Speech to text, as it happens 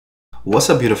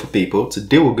What's up, beautiful people?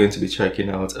 Today we're going to be checking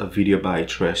out a video by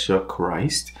Treasure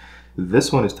Christ.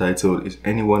 This one is titled, Is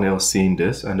Anyone Else Seeing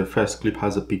This? And the first clip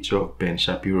has a picture of Ben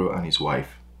Shapiro and his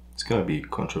wife. It's gonna be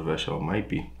controversial, might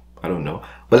be, I don't know.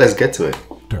 But let's get to it.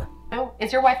 Oh,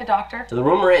 is your wife a doctor? So the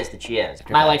rumor is that she is.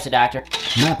 My wife's a doctor.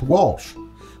 Matt Walsh,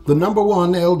 the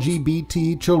 #1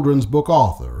 LGBT children's book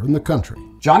author in the country.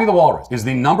 Johnny the Walrus is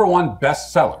the #1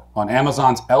 bestseller on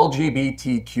Amazon's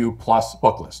LGBTQ+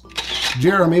 book list.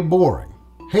 Jeremy Boring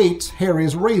hates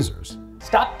Harry's razors.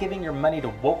 Stop giving your money to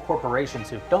woke corporations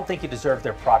who don't think you deserve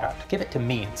their product. Give it to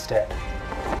me instead.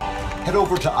 Head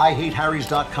over to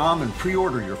IHateHarrys.com and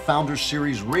pre-order your Founders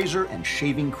Series razor and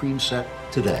shaving cream set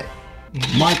today.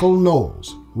 Michael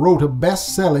Knowles wrote a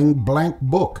best-selling blank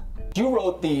book. You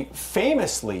wrote the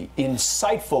famously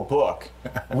insightful book,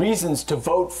 Reasons to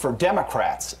Vote for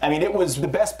Democrats. I mean, it was the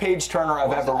best page turner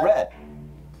I've ever read.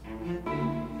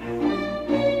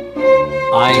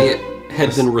 I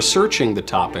had been researching the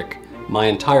topic my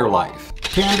entire life.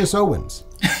 Candace Owens.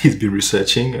 He's been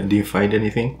researching and didn't find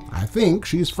anything. I think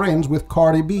she's friends with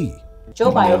Cardi B.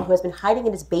 Joe Biden, who has been hiding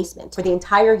in his basement for the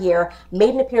entire year,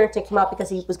 made an appearance to come out because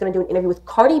he was going to do an interview with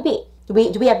Cardi B. Do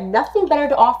we have nothing better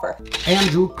to offer?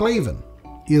 Andrew Klavan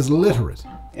is literate.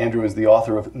 Andrew is the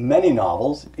author of many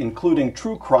novels, including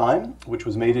True Crime, which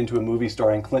was made into a movie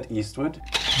starring Clint Eastwood.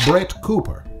 Brett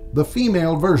Cooper, the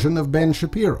female version of Ben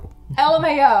Shapiro.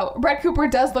 LMAO, Brett Cooper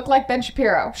does look like Ben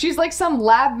Shapiro. She's like some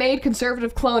lab-made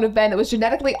conservative clone of Ben that was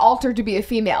genetically altered to be a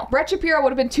female. Brett Shapiro would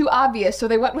have been too obvious, so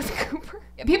they went with Cooper.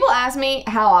 People ask me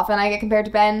how often I get compared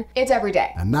to Ben. It's every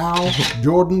day. And now,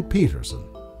 Jordan Peterson,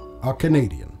 a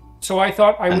Canadian. So I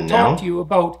thought I would talk to you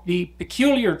about the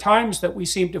peculiar times that we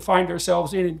seem to find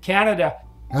ourselves in Canada.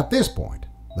 At this point,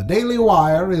 the Daily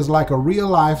Wire is like a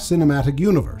real-life cinematic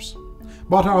universe.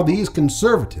 But are these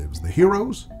conservatives the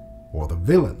heroes or the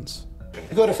villains? If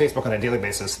you go to Facebook on a daily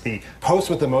basis, the posts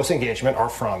with the most engagement are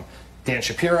from Ben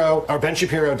Shapiro,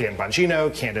 Dan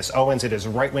Bongino, Candace Owens. It is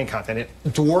right-wing content.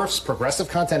 It dwarfs progressive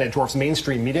content. It dwarfs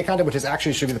mainstream media content, which is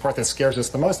actually should be the part that scares us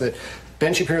the most. That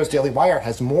Ben Shapiro's Daily Wire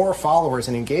has more followers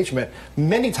and engagement,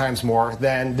 many times more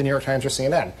than the New York Times or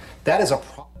CNN. That is a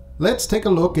problem. Let's take a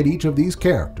look at each of these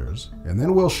characters, and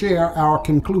then we'll share our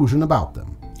conclusion about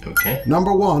them. Okay.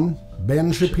 #1,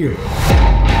 Ben Shapiro.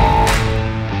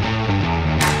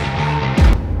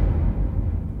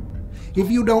 If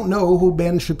you don't know who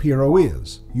Ben Shapiro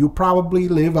is, you probably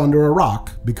live under a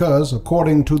rock because,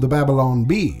 according to the Babylon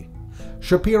Bee,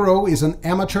 Shapiro is an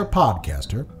amateur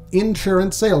podcaster,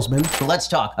 insurance salesman, Let's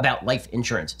talk about life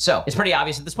insurance. So, it's pretty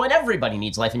obvious at this point everybody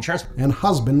needs life insurance. and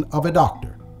husband of a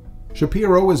doctor.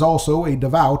 Shapiro is also a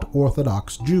devout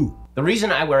Orthodox Jew. The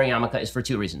reason I wear a yarmulke is for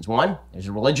two reasons. One, there's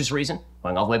a religious reason.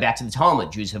 Going all the way back to the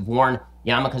Talmud, Jews have worn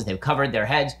yarmulkes, they've covered their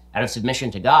heads out of submission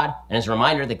to God, and as a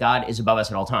reminder that God is above us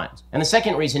at all times. And the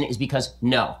second reason is because,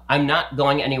 no, I'm not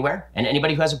going anywhere, and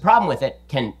anybody who has a problem with it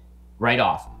can write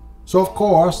off. So of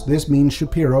course, this means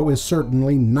Shapiro is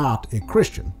certainly not a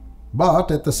Christian.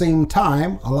 But at the same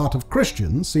time, a lot of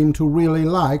Christians seem to really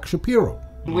like Shapiro.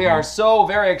 We are so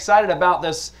very excited about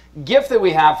this gift that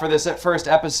we have for this first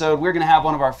episode. We're going to have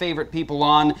one of our favorite people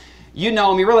on. You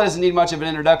know him, he really doesn't need much of an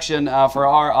introduction for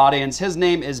our audience. His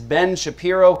name is Ben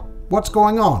Shapiro. What's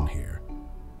going on here?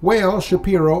 Well,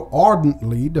 Shapiro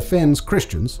ardently defends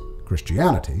Christians,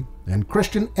 Christianity, and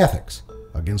Christian ethics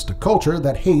against a culture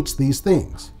that hates these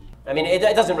things. I mean, it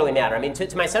doesn't really matter. I mean,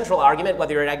 to my central argument,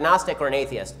 whether you're an agnostic or an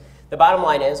atheist, the bottom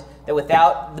line is that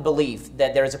without the belief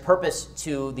that there is a purpose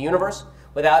to the universe,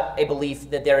 without a belief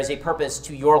that there is a purpose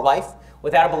to your life,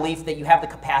 without a belief that you have the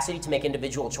capacity to make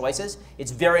individual choices,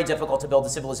 it's very difficult to build a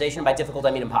civilization. By difficult,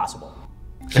 I mean impossible.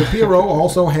 Shapiro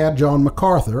also had John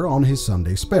MacArthur on his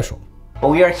Sunday special. Well,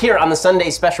 we are here on the Sunday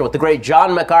special with the great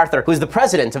John MacArthur, who's the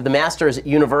president of the Masters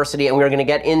University, and we're going to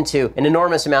get into an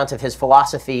enormous amount of his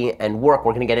philosophy and work.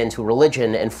 We're going to get into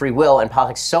religion and free will and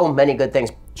politics, so many good things.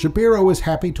 Shapiro is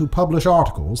happy to publish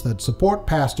articles that support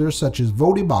pastors such as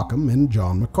Vodi Bakum and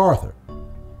John MacArthur.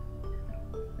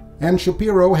 And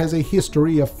Shapiro has a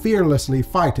history of fearlessly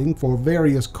fighting for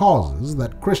various causes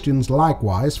that Christians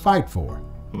likewise fight for.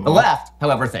 The left,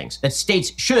 however, thinks that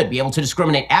states should be able to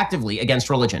discriminate actively against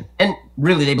religion. And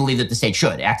really, they believe that the state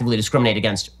should actively discriminate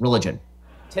against religion.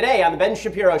 Today on The Ben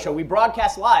Shapiro Show, we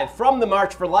broadcast live from the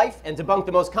March for Life and debunk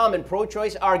the most common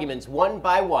pro-choice arguments one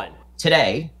by one.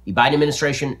 Today, the Biden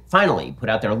administration finally put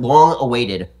out their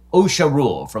long-awaited OSHA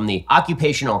rule from the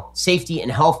Occupational Safety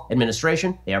and Health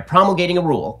Administration. They are promulgating a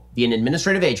rule via an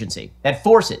administrative agency that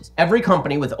forces every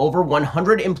company with over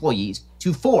 100 employees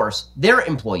to force their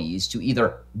employees to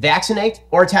either vaccinate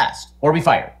or test or be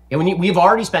fired. And we've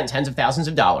already spent tens of thousands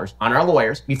of dollars on our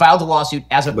lawyers. We filed a lawsuit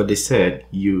as of... But they said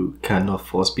you cannot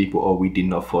force people, or we did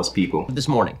not force people. ...this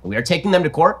morning. We are taking them to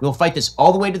court. We'll fight this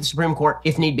all the way to the Supreme Court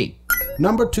if need be.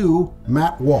 Number 2,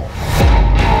 Matt Walsh.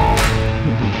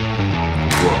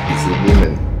 He's a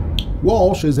woman.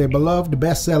 Walsh is a beloved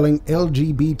best-selling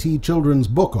LGBT children's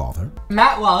book author.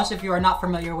 Matt Walsh, if you are not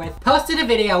familiar with, posted a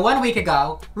video 1 week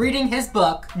ago reading his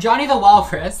book, Johnny the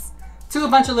Walrus, to a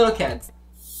bunch of little kids.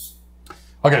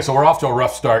 Okay, so we're off to a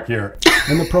rough start here.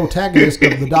 And the protagonist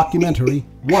of the documentary,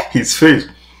 What His face.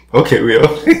 Okay, we are.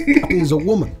 is a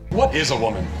woman. What is a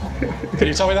woman? Can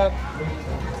you tell me that?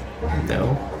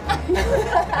 No.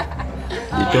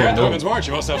 You're at the Women's March,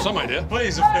 you must have some idea.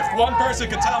 Please, if one person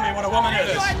could tell me what a woman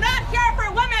is. You are not here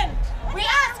for women! We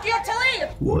ask you to leave!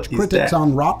 Which critics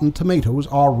on Rotten Tomatoes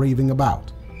are raving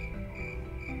about.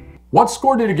 What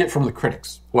score did it get from the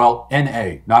critics? Well,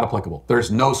 NA, not applicable. There's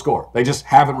no score. They just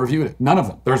haven't reviewed it. None of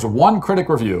them. There's one critic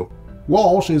review.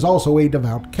 Walsh is also a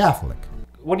devout Catholic.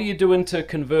 What are you doing to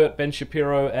convert Ben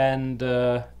Shapiro and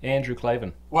Andrew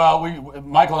Klavan? Well,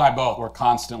 Michael and I both were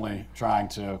constantly trying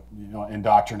to,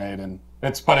 indoctrinate, and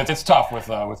it's tough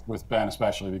with Ben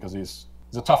especially because he's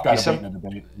a tough guy to beat in a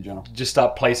debate in general. Just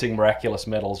start placing miraculous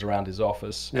medals around his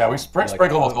office. Yeah, we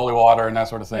sprinkle him with holy water and that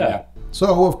sort of thing. Yeah.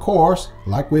 So, of course,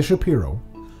 like with Shapiro,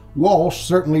 Walsh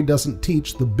certainly doesn't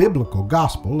teach the biblical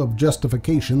gospel of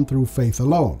justification through faith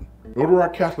alone. Go to our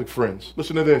Catholic friends.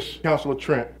 Listen to this. Council of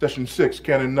Trent, Session 6,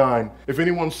 Canon 9. If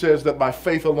anyone says that by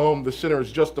faith alone the sinner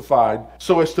is justified,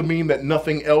 so as to mean that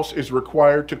nothing else is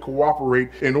required to cooperate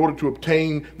in order to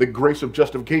obtain the grace of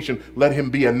justification, let him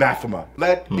be anathema.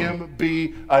 Let him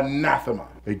be anathema.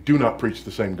 They do not preach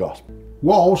the same gospel.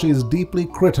 Walsh is deeply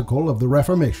critical of the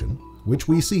Reformation, which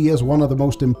we see as one of the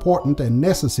most important and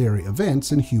necessary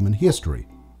events in human history.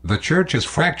 The church is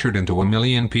fractured into a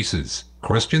million pieces.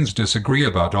 Christians disagree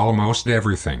about almost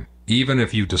everything. Even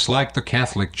if you dislike the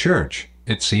Catholic Church,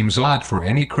 it seems odd for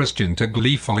any Christian to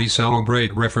gleefully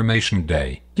celebrate Reformation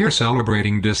Day. You're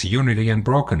celebrating disunity and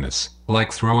brokenness,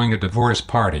 like throwing a divorce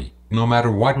party. No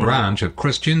matter what branch of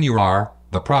Christian you are,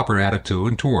 the proper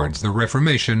attitude towards the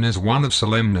Reformation is one of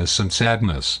solemnness and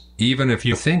sadness, even if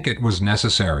you think it was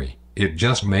necessary. It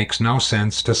just makes no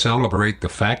sense to celebrate the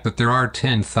fact that there are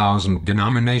 10,000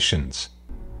 denominations.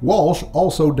 Walsh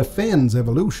also defends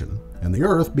evolution and the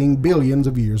Earth being billions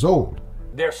of years old.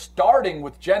 They're starting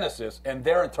with Genesis and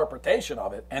their interpretation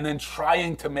of it and then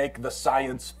trying to make the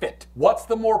science fit. What's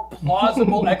the more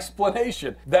plausible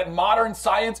explanation? That modern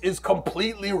science is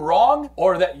completely wrong,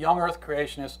 or that young Earth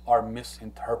creationists are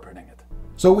misinterpreting it?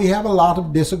 So we have a lot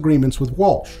of disagreements with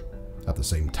Walsh. At the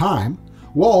same time,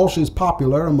 Walsh is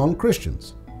popular among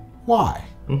Christians. Why?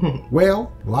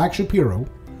 Well, like Shapiro,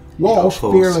 Walsh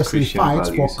fearlessly fights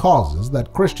for causes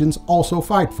that Christians also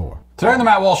fight for. Today on the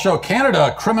Matt Walsh Show,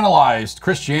 Canada criminalized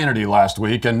Christianity last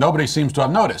week, and nobody seems to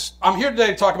have noticed. I'm here today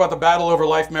to talk about the battle over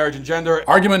life, marriage, and gender.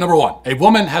 Argument number 1, a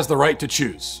woman has the right to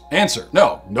choose. Answer,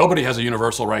 no, nobody has a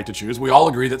universal right to choose. We all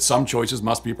agree that some choices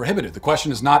must be prohibited. The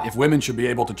question is not if women should be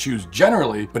able to choose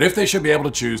generally, but if they should be able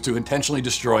to choose to intentionally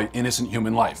destroy innocent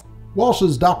human life.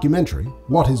 Walsh's documentary,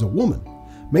 What is a Woman?,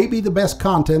 may be the best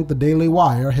content the Daily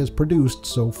Wire has produced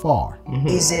so far.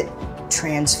 Is it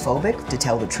transphobic to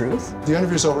tell the truth? The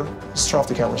interview's over. Let's turn off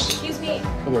the cameras. Excuse me.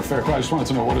 Hello, fair question. I just wanted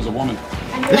to know, what is a woman?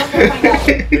 And you're not gonna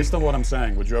find out. Based on what I'm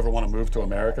saying, would you ever want to move to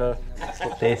America?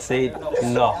 They say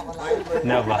no,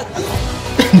 never.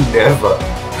 Never.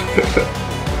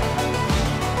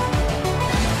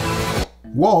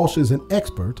 Walsh is an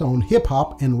expert on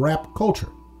hip-hop and rap culture.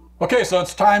 Okay, so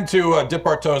it's time to dip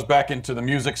our toes back into the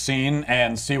music scene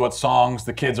and see what songs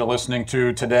the kids are listening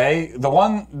to today. The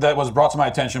one that was brought to my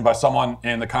attention by someone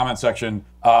in the comment section,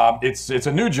 it's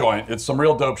a new joint. It's some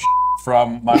real dope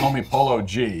from my homie Polo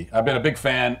G. I've been a big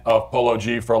fan of Polo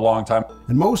G for a long time.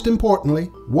 And most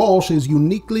importantly, Walsh is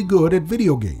uniquely good at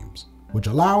video games, which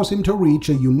allows him to reach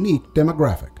a unique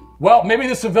demographic. Well, maybe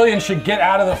the civilians should get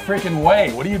out of the freaking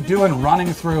way. What are you doing running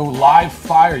through live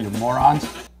fire, you morons?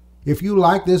 If you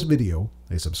like this video,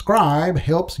 a subscribe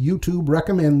helps YouTube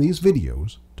recommend these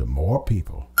videos to more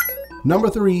people. Number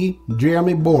 3,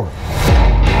 Jeremy Boring.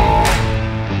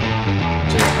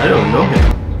 I don't know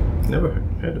him. Never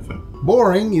heard of him.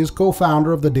 Boring is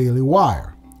co-founder of the Daily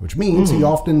Wire, which means he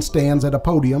often stands at a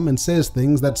podium and says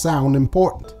things that sound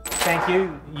important. Thank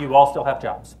you. You all still have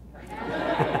jobs.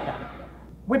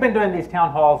 We've been doing these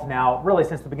town halls now really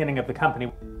since the beginning of the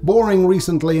company. Boring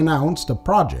recently announced a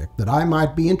project that I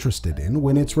might be interested in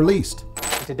when it's released.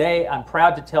 Today, I'm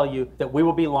proud to tell you that we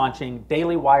will be launching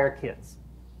Daily Wire Kids.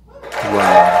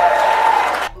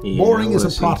 Wow. Boring is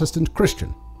a Protestant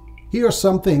Christian. Here are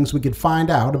some things we could find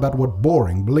out about what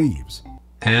Boring believes.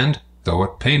 And, though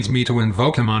it pains me to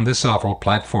invoke him on this awful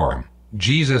platform,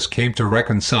 Jesus came to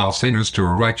reconcile sinners to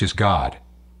a righteous God.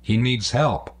 He needs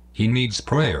help. He needs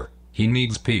prayer. He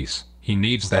needs peace. He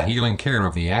needs the healing care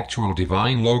of the actual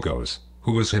divine Logos,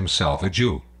 who is himself a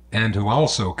Jew, and who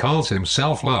also calls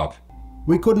himself love.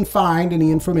 We couldn't find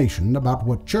any information about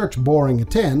what church Boring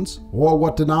attends or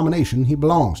what denomination he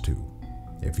belongs to.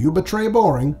 If you betray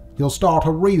Boring, he'll start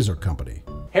a razor company.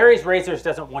 Harry's Razors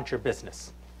doesn't want your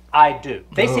business. I do.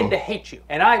 They seem to hate you.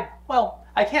 And I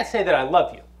can't say that I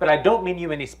love you, but I don't mean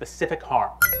you any specific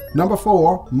harm. Number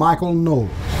 4, Michael Knowles.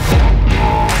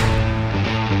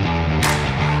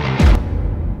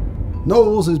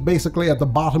 Knowles is basically at the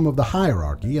bottom of the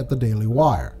hierarchy at the Daily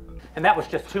Wire. And that was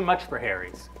just too much for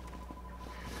Harry's.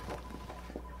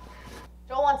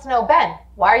 Joel wants to know, Ben,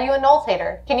 why are you a Knowles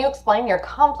hater? Can you explain your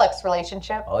complex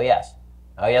relationship? Oh, yes.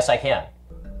 Oh, yes, I can.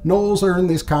 Knowles earned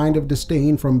this kind of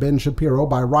disdain from Ben Shapiro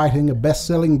by writing a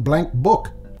best-selling blank book.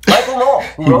 Michael Knowles.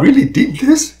 He really did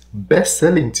this?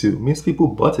 Best-selling too. Means people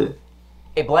bought it.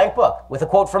 A blank book with a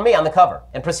quote from me on the cover,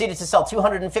 and proceeded to sell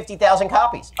 250,000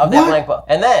 copies of that blank book.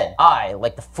 And then I,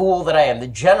 like the fool that I am, the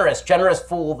generous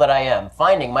fool that I am,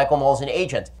 finding Michael Knowles an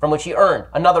agent from which he earned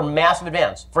another massive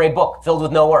advance for a book filled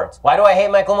with no words. Why do I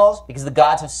hate Michael Knowles? Because the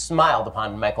gods have smiled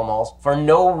upon Michael Knowles for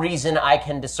no reason I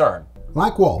can discern.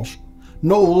 Like Walsh,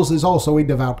 Knowles is also a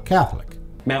devout Catholic.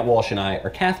 Matt Walsh and I are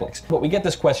Catholics, but we get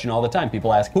this question all the time.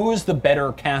 People ask, who's the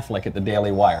better Catholic at the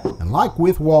Daily Wire? And like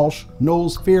with Walsh,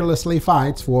 Knowles fearlessly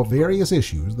fights for various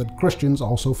issues that Christians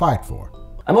also fight for.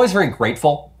 I'm always very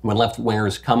grateful when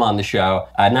left-wingers come on the show.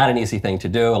 Not an easy thing to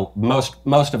do.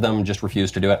 Most of them just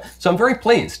refuse to do it. So I'm very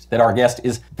pleased that our guest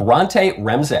is Bronte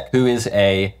Remzik, who is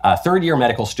a third-year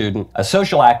medical student, a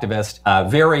social activist,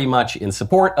 very much in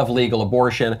support of legal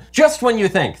abortion. Just when you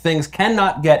think things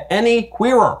cannot get any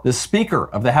queerer, the Speaker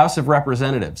of the House of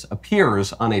Representatives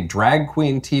appears on a drag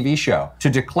queen TV show to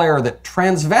declare that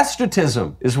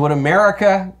transvestitism is what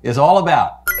America is all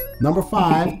about. Number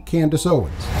 5, Candace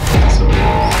Owens.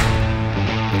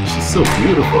 She's so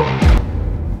beautiful.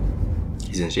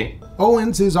 Isn't she?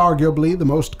 Owens is arguably the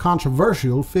most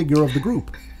controversial figure of the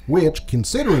group, which,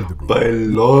 considering the group, by a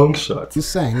long shot, is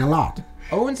saying a lot.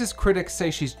 Owens' critics say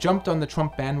she's jumped on the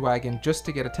Trump bandwagon just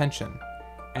to get attention,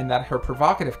 and that her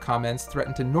provocative comments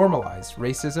threaten to normalize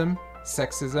racism,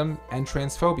 sexism, and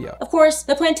transphobia. Of course,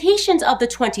 the plantations of the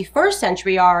 21st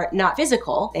century are not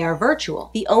physical, they are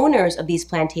virtual. The owners of these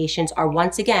plantations are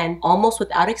once again, almost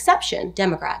without exception,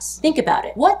 Democrats. Think about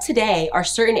it. What today are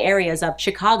certain areas of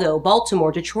Chicago,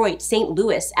 Baltimore, Detroit, St.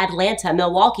 Louis, Atlanta,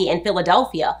 Milwaukee, and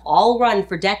Philadelphia, all run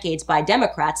for decades by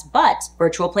Democrats, but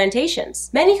virtual plantations?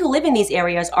 Many who live in these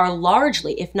areas are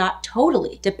largely, if not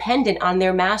totally, dependent on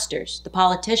their masters, the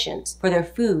politicians, for their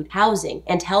food, housing,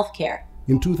 and health care.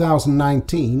 In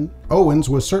 2019, Owens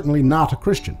was certainly not a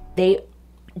Christian. They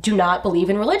do not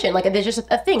believe in religion. Like, there's just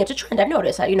a thing. It's a trend. I've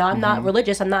noticed that. I'm not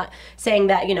religious. I'm not saying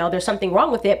that, there's something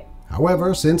wrong with it.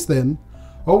 However, since then,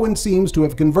 Owens seems to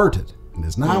have converted and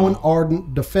is now an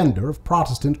ardent defender of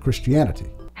Protestant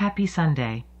Christianity. Happy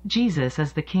Sunday. Jesus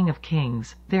is the King of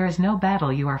Kings. There is no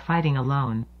battle you are fighting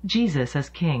alone. Jesus is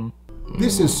King.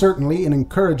 This is certainly an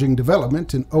encouraging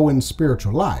development in Owens'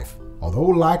 spiritual life, although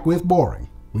like with Boring,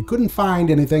 we couldn't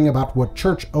find anything about what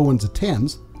church Owens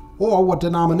attends or what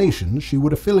denomination she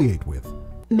would affiliate with.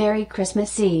 Merry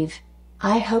Christmas Eve.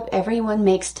 I hope everyone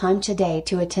makes time today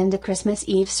to attend a Christmas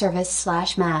Eve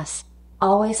service/Mass.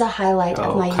 Always a highlight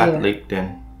of my Catholic year.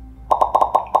 then.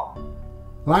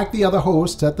 Like the other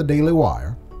hosts at the Daily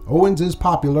Wire, Owens is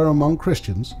popular among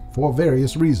Christians for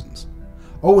various reasons.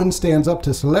 Owens stands up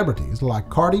to celebrities like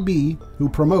Cardi B who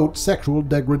promote sexual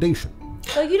degradation.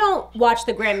 So you don't watch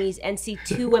the Grammys and see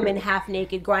two women half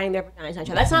naked grinding their vaginas on each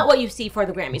other. That's not what you see for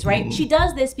the Grammys, right? She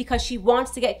does this because she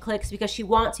wants to get clicks, because she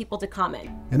wants people to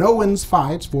comment. And Owens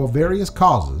fights for various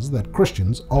causes that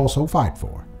Christians also fight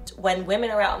for. When women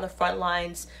are out on the front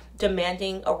lines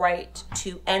demanding a right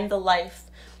to end the life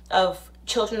of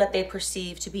children that they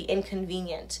perceive to be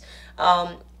inconvenient,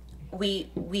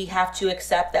 we have to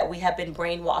accept that we have been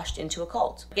brainwashed into a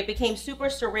cult. It became super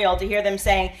surreal to hear them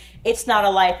saying, it's not a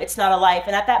life, it's not a life.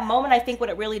 And at that moment, I think what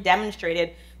it really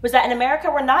demonstrated was that in America,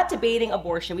 we're not debating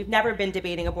abortion. We've never been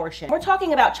debating abortion. We're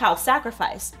talking about child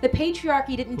sacrifice. The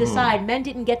patriarchy didn't decide. Men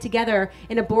didn't get together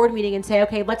in a board meeting and say,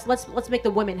 okay, let's make the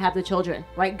women have the children,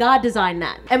 right? God designed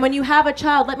that. And when you have a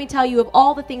child, let me tell you, of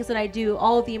all the things that I do,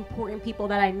 all of the important people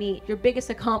that I meet, your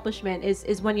biggest accomplishment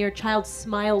is when your child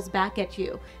smiles back at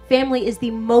you. Family is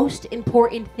the most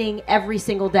important thing every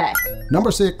single day.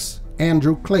 Number 6,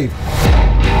 Andrew Klavan.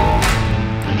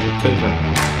 Andrew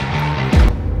Klavan.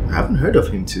 I haven't heard of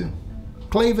him too.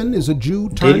 Klavan is a Jew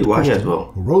Daily turned Wire Christian as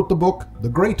well. who wrote the book The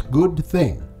Great Good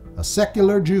Thing. A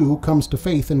secular Jew comes to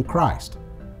faith in Christ.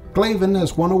 Klavan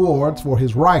has won awards for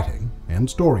his writing and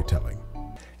storytelling.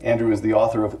 Andrew is the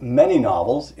author of many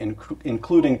novels,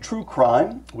 including True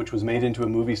Crime, which was made into a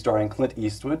movie starring Clint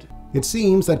Eastwood. It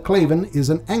seems that Klavan is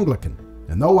an Anglican,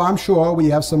 and though I'm sure we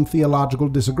have some theological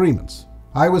disagreements,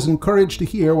 I was encouraged to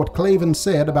hear what Klavan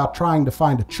said about trying to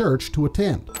find a church to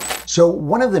attend. So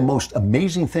one of the most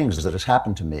amazing things that has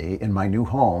happened to me in my new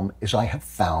home is I have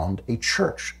found a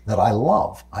church that I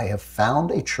love. I have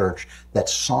found a church that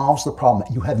solves the problem.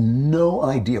 You have no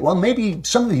idea. Well, maybe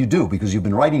some of you do because you've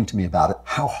been writing to me about it,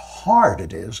 how hard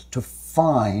it is to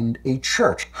find a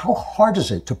church. How hard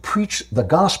is it to preach the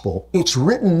gospel? It's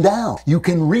written down. You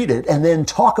can read it and then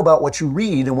talk about what you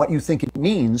read and what you think it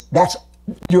means. That's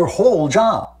your whole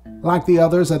job. Like the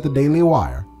others at the Daily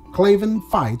Wire, Klavan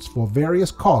fights for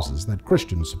various causes that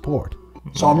Christians support.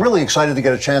 So I'm really excited to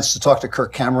get a chance to talk to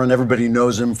Kirk Cameron. Everybody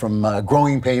knows him from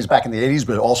Growing Pains back in the 80s,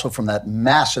 but also from that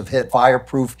massive hit,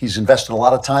 Fireproof. He's invested a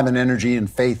lot of time and energy and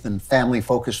faith in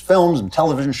family-focused films and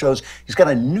television shows. He's got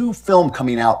a new film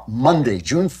coming out Monday,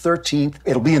 June 13th.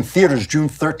 It'll be in theaters June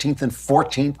 13th and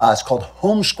 14th. It's called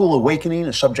Homeschool Awakening,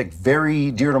 a subject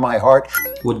very dear to my heart.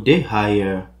 Would they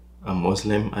hire a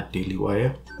Muslim at Daily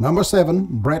Wire? Number 7,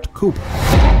 Brett Cooper.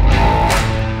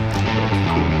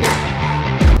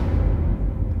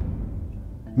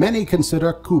 Many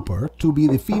consider Cooper to be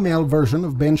the female version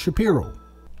of Ben Shapiro.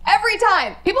 Every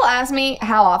time! People ask me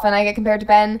how often I get compared to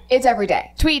Ben. It's every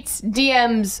day. Tweets,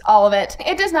 DMs, all of it.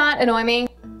 It does not annoy me.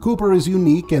 Cooper is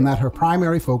unique in that her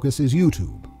primary focus is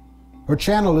YouTube. Her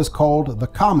channel is called The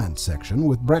Comment Section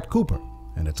with Brett Cooper,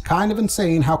 and it's kind of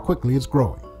insane how quickly it's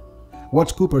growing.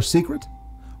 What's Cooper's secret?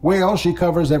 Well, she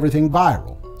covers everything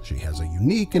viral. She has a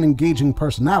unique and engaging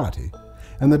personality,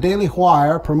 and the Daily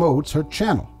Wire promotes her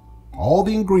channel. All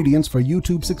the ingredients for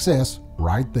YouTube success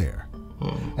right there.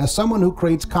 As someone who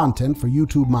creates content for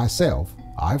YouTube myself,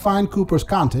 I find Cooper's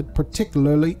content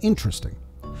particularly interesting.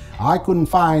 I couldn't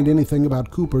find anything about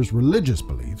Cooper's religious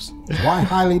beliefs, so I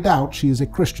highly doubt she is a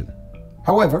Christian.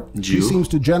 However, she seems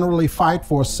to generally fight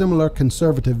for similar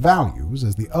conservative values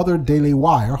as the other Daily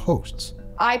Wire hosts.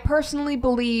 I personally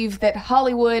believe that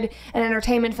Hollywood and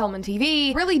entertainment, film, and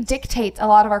TV really dictates a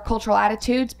lot of our cultural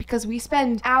attitudes because we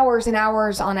spend hours and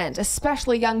hours on end,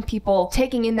 especially young people,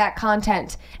 taking in that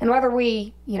content. And whether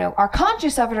we, are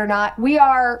conscious of it or not, we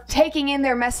are taking in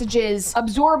their messages,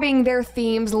 absorbing their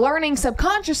themes, learning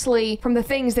subconsciously from the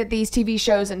things that these TV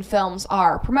shows and films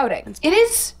are promoting. It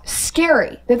is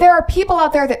scary that there are people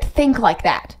out there that think like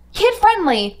that.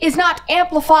 Kid-friendly is not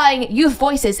amplifying youth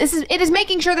voices. It is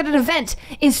making sure that an event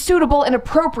is suitable and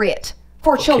appropriate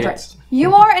for children. Kids.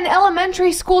 You are an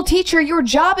elementary school teacher. Your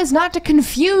job is not to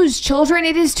confuse children.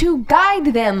 It is to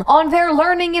guide them on their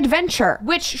learning adventure,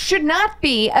 which should not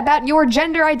be about your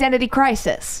gender identity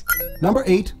crisis. Number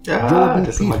 8, Jordan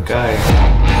this Peterson. is my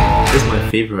guy. This is my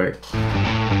favorite.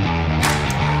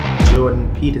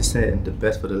 Jordan Peterson, the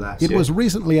best for the last year. It was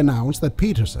recently announced that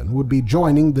Peterson would be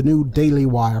joining the new Daily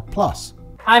Wire Plus.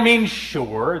 I mean,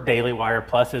 sure, Daily Wire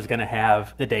Plus is going to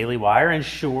have the Daily Wire, and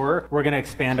sure, we're going to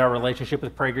expand our relationship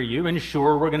with PragerU, and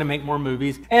sure, we're going to make more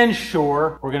movies, and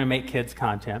sure, we're going to make kids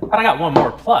content. But I got one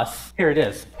more plus. Here it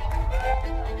is.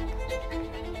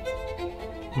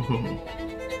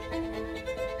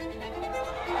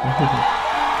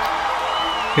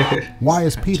 Why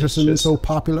is Peterson so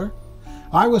popular?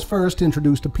 I was first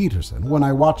introduced to Peterson when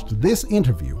I watched this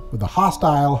interview with a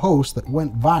hostile host that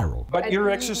went viral. But you're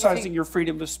exercising your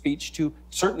freedom of speech to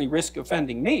certainly risk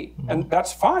offending me, and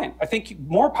that's fine. I think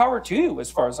more power to you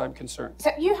as far as I'm concerned.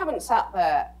 So you haven't sat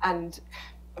there and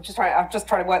I'm just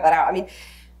trying to work that out. I mean,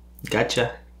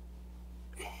 Gotcha.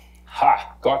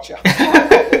 Ha, gotcha.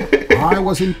 I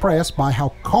was impressed by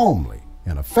how calmly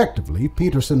and effectively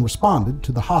Peterson responded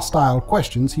to the hostile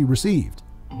questions he received.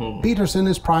 Peterson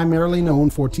is primarily known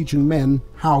for teaching men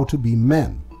how to be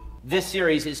men. This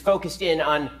series is focused in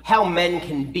on how men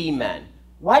can be men.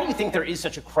 Why do you think there is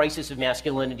such a crisis of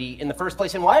masculinity in the first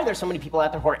place, and why are there so many people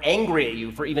out there who are angry at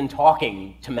you for even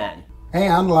talking to men?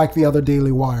 And like the other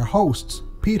Daily Wire hosts,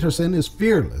 Peterson is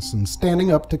fearless in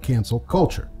standing up to cancel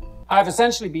culture. I've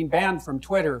essentially been banned from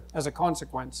Twitter as a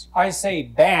consequence. I say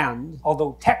banned,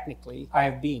 although technically I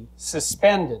have been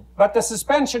suspended. But the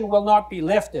suspension will not be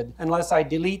lifted unless I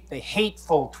delete the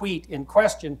hateful tweet in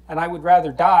question, and I would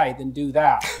rather die than do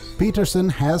that. Peterson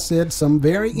has said some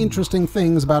very interesting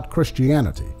things about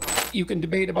Christianity. You can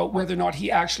debate about whether or not he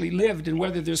actually lived and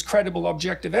whether there's credible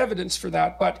objective evidence for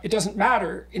that, but it doesn't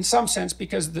matter in some sense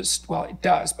because this, well, it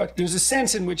does, but there's a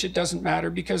sense in which it doesn't matter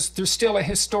because there's still a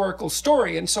historical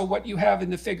story. And so what you have in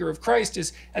the figure of Christ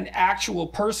is an actual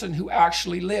person who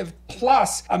actually lived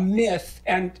plus a myth.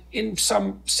 And in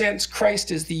some sense, Christ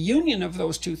is the union of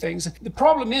those two things. The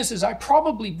problem is I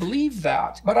probably believe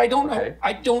that, but I don't know.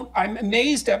 I'm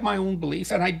amazed at my own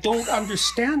belief and I don't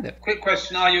understand it. Quick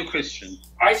question, are you a Christian?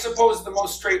 I suppose the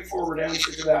most straightforward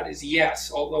answer to that is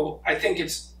yes, although I think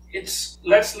it's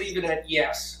let's leave it at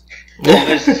yes.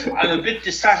 Well, I'm a bit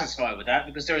dissatisfied with that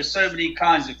because there are so many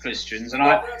kinds of Christians, and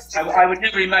I would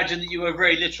never imagine that you were a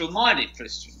very literal-minded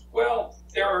Christian. Well,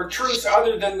 there are truths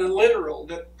other than the literal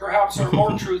that perhaps are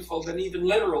more truthful than even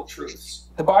literal truths.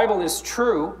 The Bible is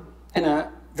true in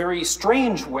a very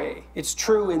strange way. It's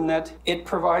true in that it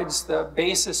provides the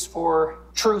basis for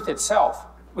truth itself.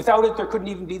 Without it, there couldn't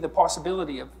even be the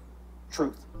possibility of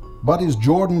truth. But is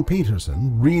Jordan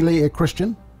Peterson really a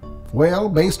Christian? Well,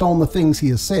 based on the things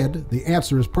he has said, the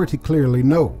answer is pretty clearly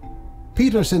no.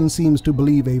 Peterson seems to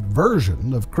believe a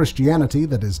version of Christianity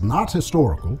that is not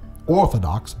historical,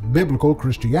 orthodox, biblical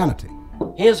Christianity.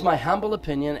 Here's my humble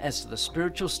opinion as to the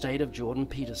spiritual state of Jordan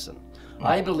Peterson.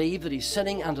 I believe that he's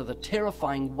sitting under the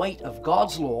terrifying weight of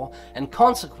God's law and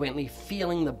consequently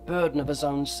feeling the burden of his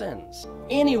own sins.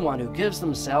 Anyone who gives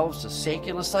themselves to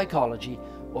secular psychology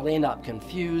will end up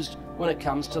confused when it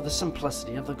comes to the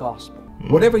simplicity of the gospel.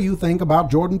 Whatever you think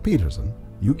about Jordan Peterson,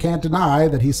 you can't deny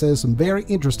that he says some very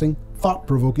interesting,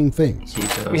 thought-provoking things.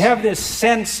 We have this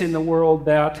sense in the world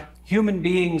that human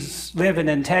beings live in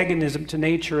antagonism to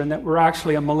nature and that we're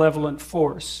actually a malevolent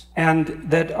force, and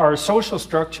that our social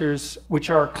structures, which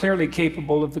are clearly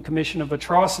capable of the commission of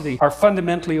atrocity, are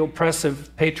fundamentally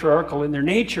oppressive, patriarchal in their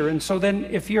nature. And so then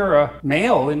if you're a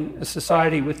male in a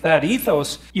society with that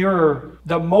ethos,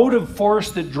 the motive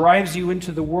force that drives you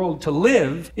into the world to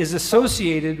live is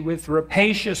associated with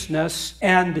rapaciousness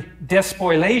and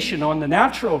despoilation on the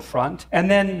natural front,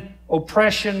 and then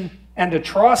oppression and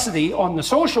atrocity on the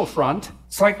social front.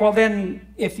 It's like, well then,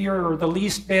 if you're the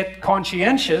least bit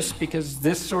conscientious, because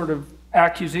this sort of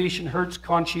accusation hurts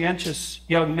conscientious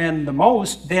young men the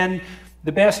most, then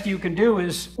the best you can do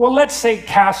is, well, let's say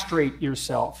castrate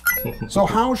yourself. So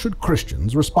how should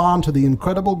Christians respond to the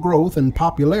incredible growth and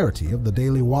popularity of the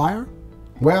Daily Wire?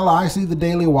 Well, I see the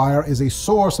Daily Wire as a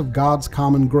source of God's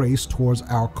common grace towards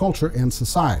our culture and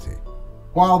society.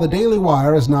 While the Daily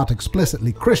Wire is not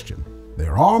explicitly Christian,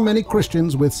 there are many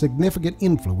Christians with significant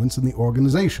influence in the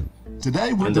organization.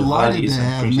 Today we're delighted to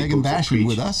have Megan Basham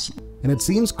with us. And it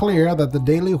seems clear that the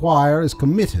Daily Wire is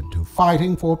committed to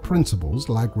fighting for principles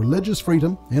like religious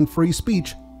freedom and free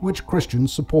speech, which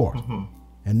Christians support.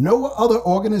 And no other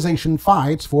organization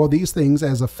fights for these things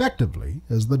as effectively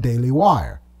as the Daily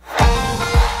Wire.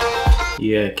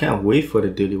 Yeah, I can't wait for the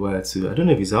Daily Wire too. I don't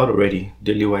know if it's out already,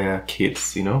 Daily Wire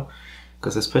Kids, you know?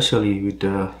 Because especially with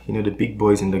the, the big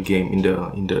boys in the game, in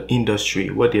the industry,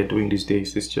 what they're doing these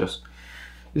days is just,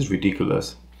 it's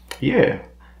ridiculous. Yeah,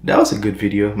 that was a good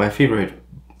video. My favorite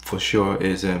for sure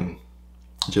is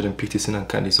Jordan Peterson and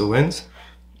Candace Owens.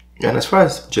 And as far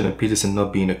as Jordan Peterson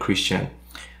not being a Christian,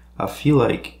 I feel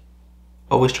like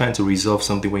always trying to resolve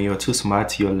something when you're too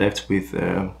smart, you're left with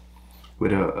a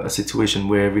situation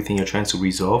where everything you're trying to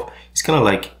resolve, it's kind of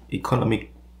like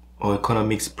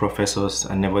economics professors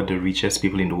are never the richest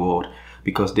people in the world,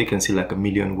 because they can see like a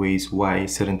million ways why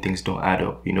certain things don't add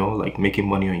up, like making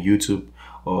money on YouTube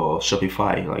or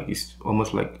Shopify. Like, it's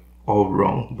almost like all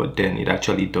wrong, but then it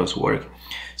actually does work.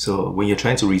 So when you're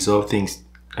trying to resolve things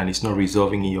and it's not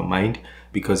resolving in your mind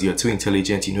because you're too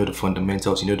intelligent, you know the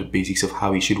fundamentals, you know the basics of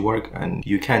how it should work, and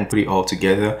you can't put it all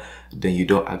together, then you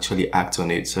don't actually act on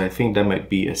it. So I think that might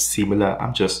be a similar,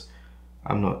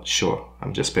 I'm not sure,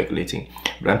 I'm just speculating,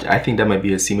 but I think that might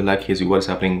be a similar case with what's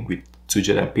happening with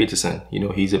Jordan Peterson.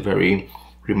 He's a very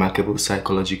remarkable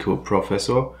psychological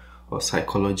professor or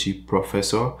psychology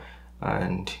professor,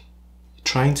 and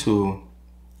trying to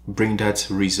bring that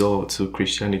result to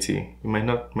Christianity, it might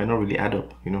not really add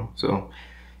up, So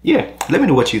yeah, let me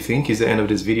know what you think. Is the end of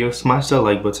this video. Smash that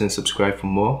like button, subscribe for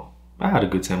more. I had a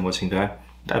good time watching that.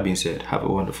 That being said, have a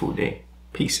wonderful day.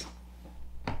 Peace.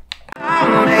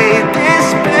 I made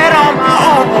this bed on my own.